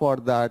vote for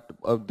that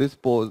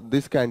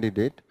this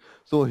candidate,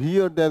 so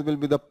here there will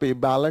be the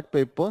ballot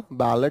paper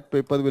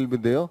will be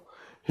there.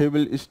 He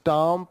will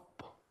stamp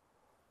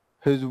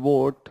his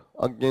vote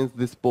against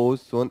this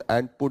person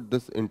and put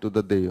this into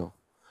the there.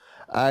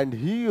 And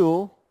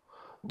here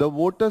the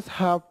voters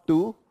have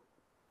to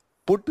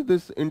put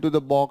this into the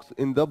box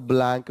in the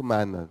blank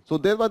manner. So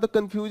there was the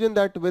confusion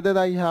that whether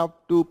I have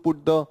to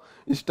put the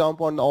stamp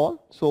on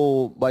all.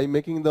 So by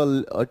making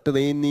the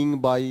training,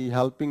 by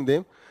helping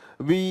them,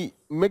 we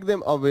make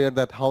them aware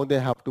that how they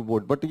have to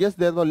vote. But yes,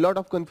 there was a lot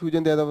of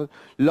confusion. There was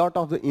a lot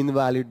of the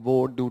invalid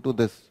vote due to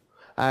this.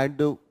 And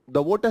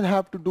the voters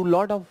have to do a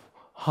lot of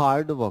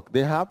hard work.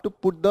 They have to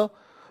put the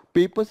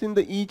papers in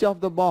the each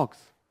of the box.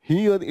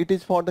 Here it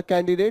is for the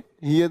candidate.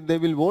 Here they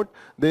will vote.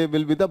 There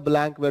will be the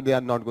blank where they are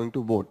not going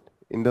to vote.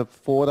 In the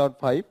 4 or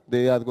 5,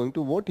 they are going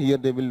to vote. Here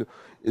they will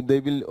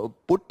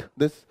put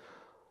this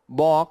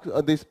box,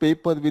 this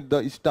paper with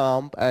the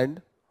stamp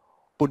and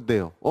put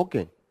there.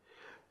 Okay.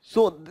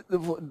 So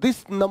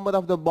this number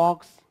of the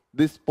box,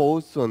 this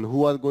person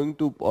who are going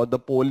to the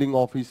polling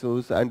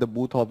officers and the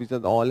booth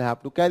officers all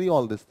have to carry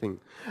all this thing,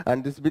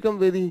 and this become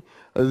very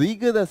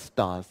rigorous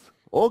task.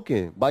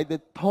 Okay. By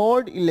the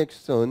 3rd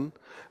election,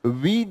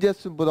 we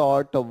just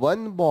brought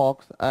one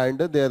box and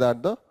there are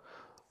the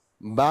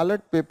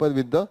ballot paper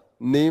with the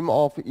name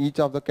of each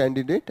of the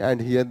candidate,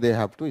 and here they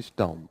have to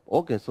stamp.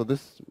 Okay, so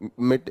this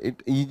made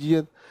it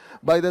easier.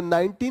 By the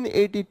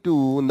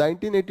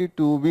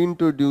 1982 we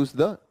introduced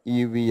the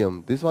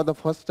EVM. This was the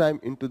first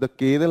time into the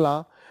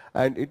Kerala,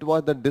 and it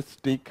was the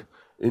district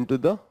into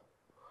the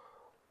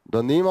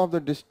name of the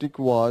district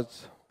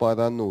was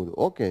Paranur.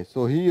 Okay,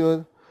 so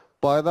here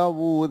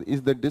Paravur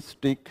is the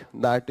district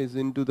that is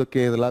into the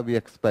Kerala we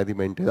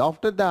experimented.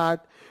 After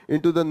that,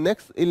 into the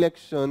next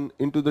election,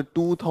 into the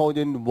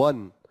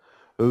 2001,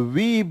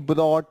 we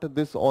brought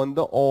this on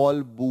the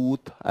all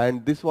booth,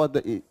 and this was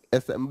the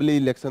assembly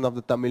election of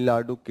the Tamil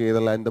Nadu,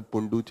 Kerala and the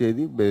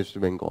Pondicherry, West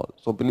Bengal.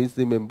 So please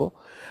remember.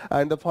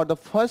 And for the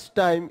first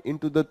time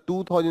into the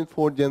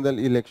 2004 general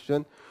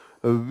election,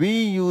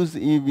 we use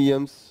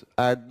EVMs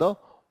at the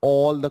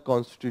all the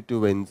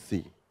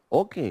constituency.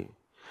 Okay.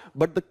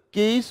 But the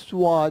case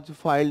was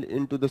filed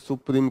into the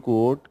Supreme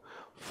Court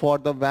for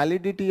the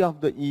validity of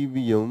the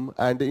EVM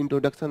and the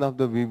introduction of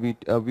the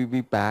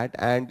VVPAT,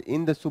 and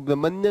in the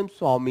Subramaniam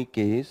Swamy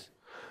case,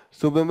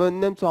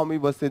 Subramaniam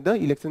Swamy versus the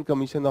Election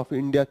Commission of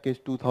India case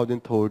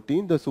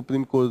 2013, the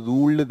Supreme Court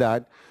ruled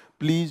that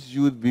please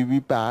use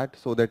VVPAT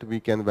so that we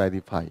can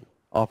verify.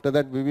 After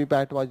that,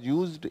 VVPAT was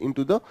used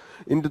into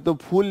the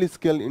full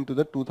scale into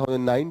the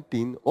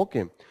 2019.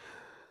 Okay.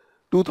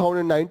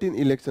 2019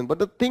 election, but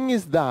the thing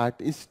is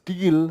that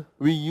still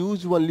we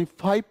use only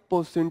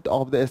 5%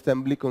 of the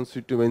assembly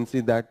constituency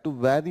that to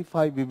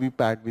verify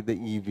VVPAT with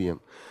the EVM.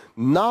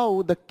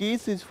 Now the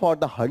case is for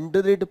the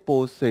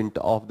 100%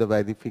 of the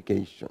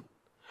verification.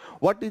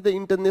 What is the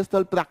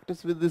international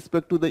practice with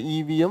respect to the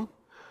EVM?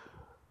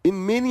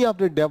 In many of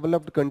the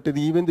developed countries,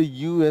 even the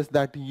US,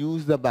 that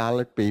use the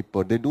ballot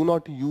paper, they do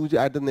not use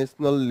at the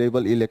national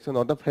level election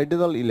or the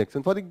federal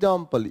election. For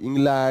example,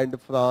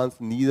 England, France,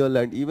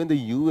 Netherlands, even the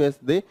US,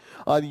 they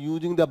are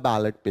using the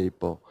ballot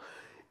paper.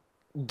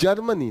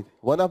 Germany,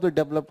 one of the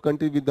developed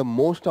countries with the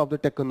most of the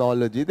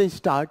technology, they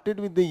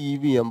started with the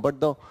EVM, but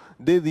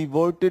they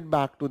reverted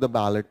back to the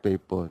ballot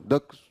paper.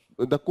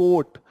 The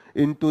court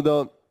into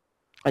the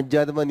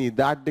Germany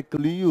that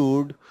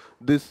declared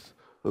this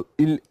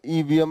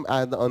EVM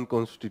as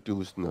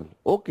unconstitutional.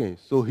 Okay,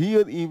 so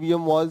here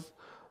EVM was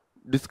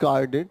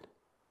discarded.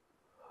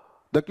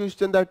 The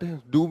question that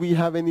do we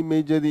have any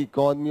major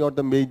economy or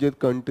the major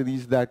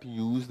countries that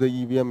use the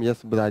EVM?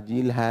 Yes,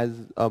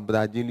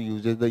 Brazil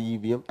uses the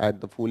EVM at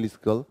the full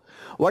scale.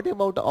 What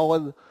about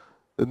our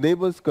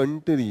neighbors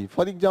country?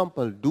 For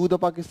example, do the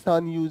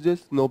Pakistan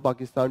uses? No,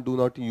 Pakistan do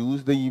not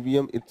use the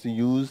EVM. It's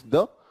use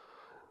the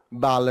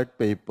ballot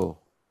paper.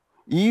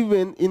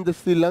 Even in the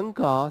Sri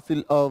Lanka,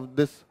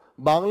 this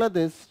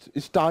Bangladesh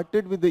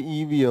started with the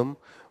EVM,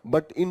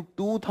 But in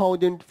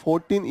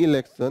 2014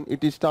 election,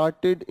 it is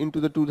started into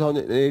the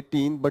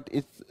 2018, but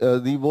it's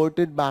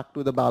reverted back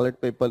to the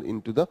ballot paper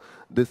into the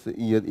this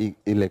year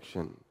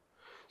election.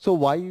 So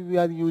why we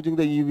are using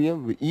the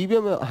EVM?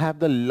 EVM have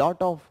the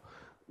lot of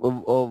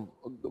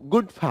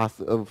good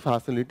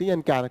facility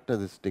and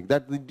characteristic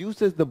that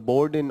reduces the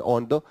burden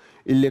on the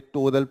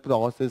electoral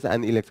process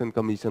and election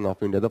commission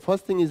of India. The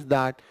first thing is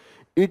that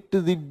it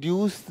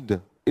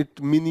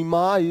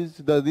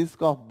minimized the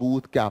risk of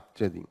booth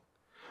capturing.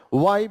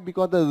 Why?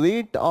 Because the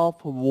rate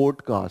of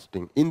vote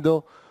casting in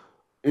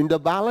the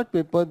ballot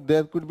paper,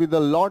 there could be the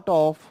lot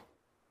of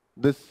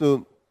this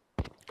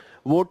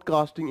vote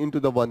casting into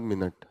the 1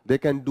 minute. They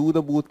can do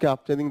the booth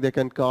capturing, they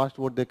can cast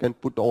vote, they can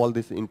put all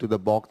this into the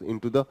box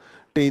into the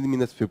 10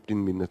 minutes,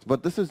 15 minutes.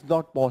 But this is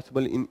not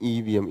possible in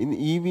EVM. In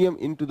EVM,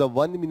 into the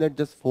 1 minute,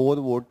 just 4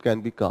 votes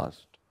can be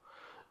cast.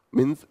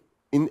 Means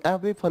in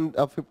every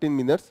 15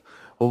 minutes,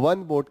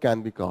 1 vote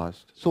can be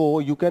cast. So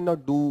you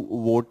cannot do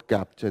vote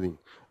capturing.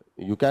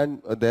 You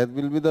can, there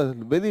will be the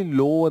very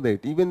low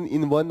rate. Even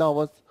in 1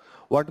 hour,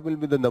 what will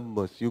be the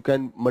numbers? You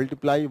can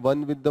multiply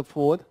 1 with the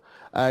 4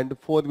 and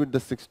 4 with the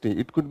 60.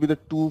 It could be the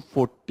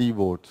 240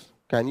 votes.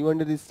 Can you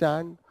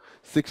understand?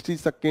 60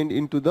 second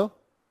into the,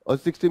 or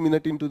 60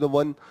 minute into the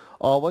 1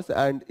 hours,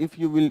 and if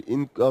you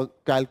will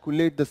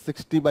calculate the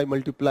 60 by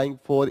multiplying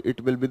 4,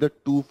 it will be the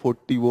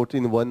 240 votes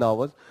in 1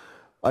 hour.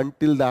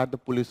 Until that the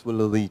police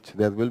will reach,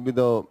 there will be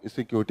the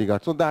security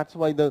guard. So that's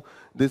why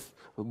this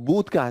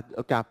booth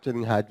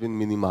capturing has been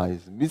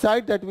minimized.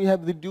 Besides that, we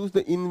have reduced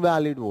the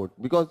invalid vote,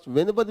 because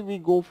whenever we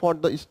go for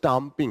the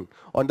stamping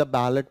on the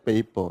ballot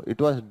paper, it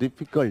was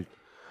difficult,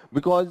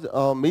 because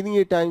many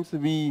a times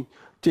we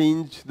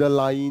change the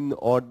line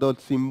or the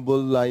symbol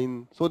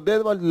line. So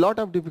there was a lot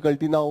of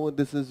difficulty. Now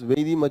this is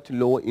very much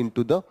low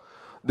into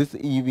this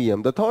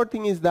EVM. The third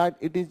thing is that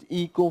it is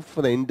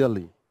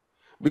eco-friendly,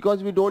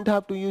 because we don't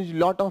have to use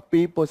lot of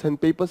papers,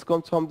 and papers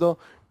comes from the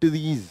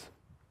trees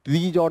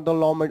or the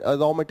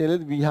raw material.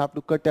 We have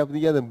to cut every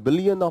year a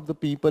billion of the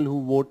people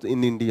who vote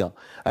in India,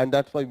 and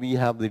that's why we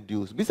have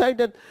reduced. Besides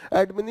that,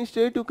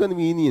 administrative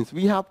convenience,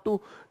 we have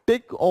to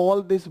tick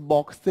all these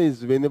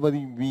boxes whenever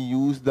we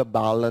use the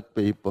ballot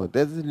paper.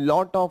 There's a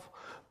lot of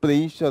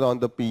pressure on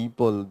the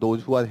people,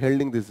 those who are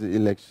holding this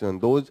election,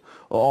 those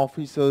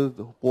officers,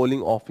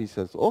 polling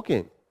officers.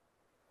 Okay.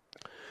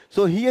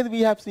 So here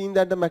we have seen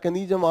that the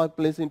mechanism are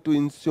placed in to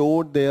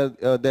ensure there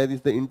is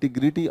the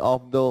integrity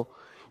of the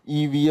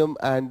EVM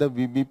and the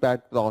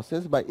VVPAT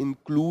process by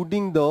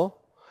including the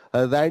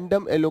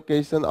random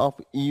allocation of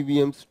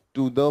EVMs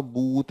to the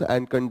booth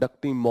and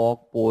conducting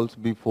mock polls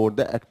before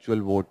the actual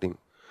voting,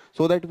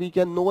 so that we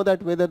can know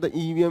that whether the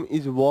EVM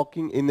is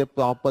working in a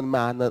proper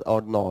manner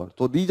or not.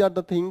 So these are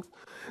the things.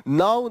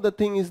 Now the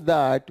thing is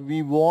that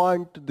we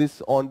want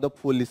this on the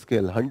full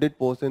scale,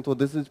 100%. So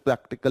this is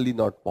practically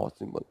not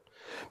possible.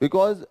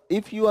 Because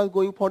if you are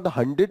going for the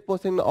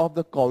 100% of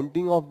the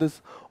counting of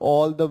this,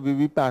 all the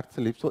VVPAT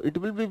slips, so it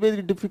will be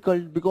very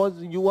difficult, because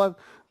you are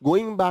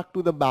going back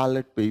to the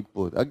ballot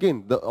paper.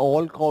 Again, the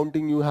all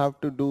counting you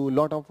have to do,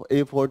 lot of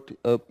effort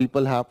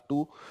people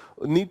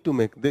need to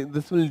make.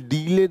 This will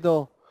delay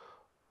the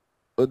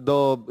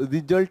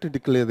result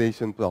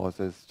declaration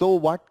process. So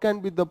what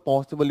can be the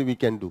possible we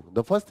can do?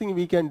 The first thing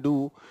we can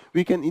do,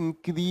 we can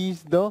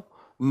increase the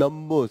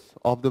numbers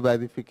of the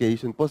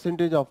verification,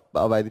 percentage of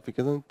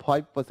verification,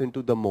 5%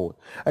 to the more.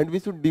 And we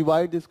should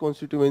divide this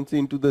constituency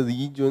into the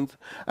regions,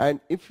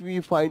 and if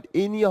we find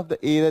any of the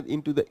error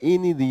into the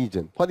any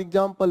region, for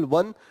example,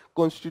 one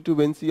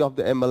constituency of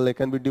the MLA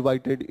can be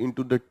divided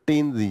into the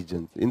 10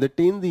 regions. In the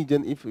 10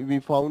 region, if we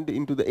found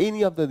into the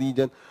any of the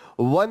region,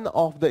 one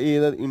of the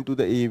error into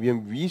the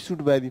AVM, we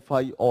should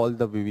verify all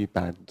the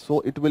VVPAT. So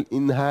it will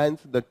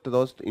enhance the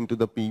trust into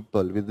the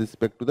people with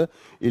respect to the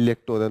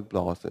electoral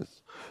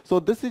process.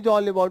 So this is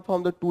all about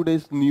from the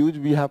today's news.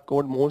 We have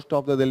covered most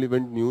of the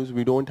relevant news.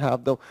 We don't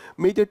have the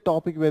major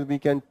topic where we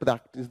can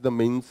practice the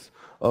mains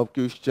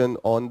question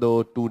on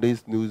the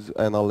today's news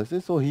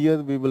analysis. So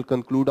here we will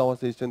conclude our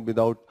session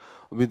without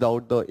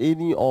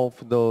any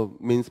of the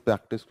mains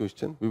practice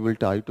question. We will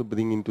try to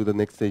bring into the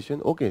next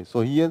session. Okay,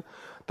 so here,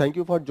 thank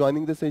you for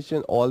joining the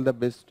session. All the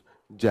best.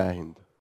 Jai Hind.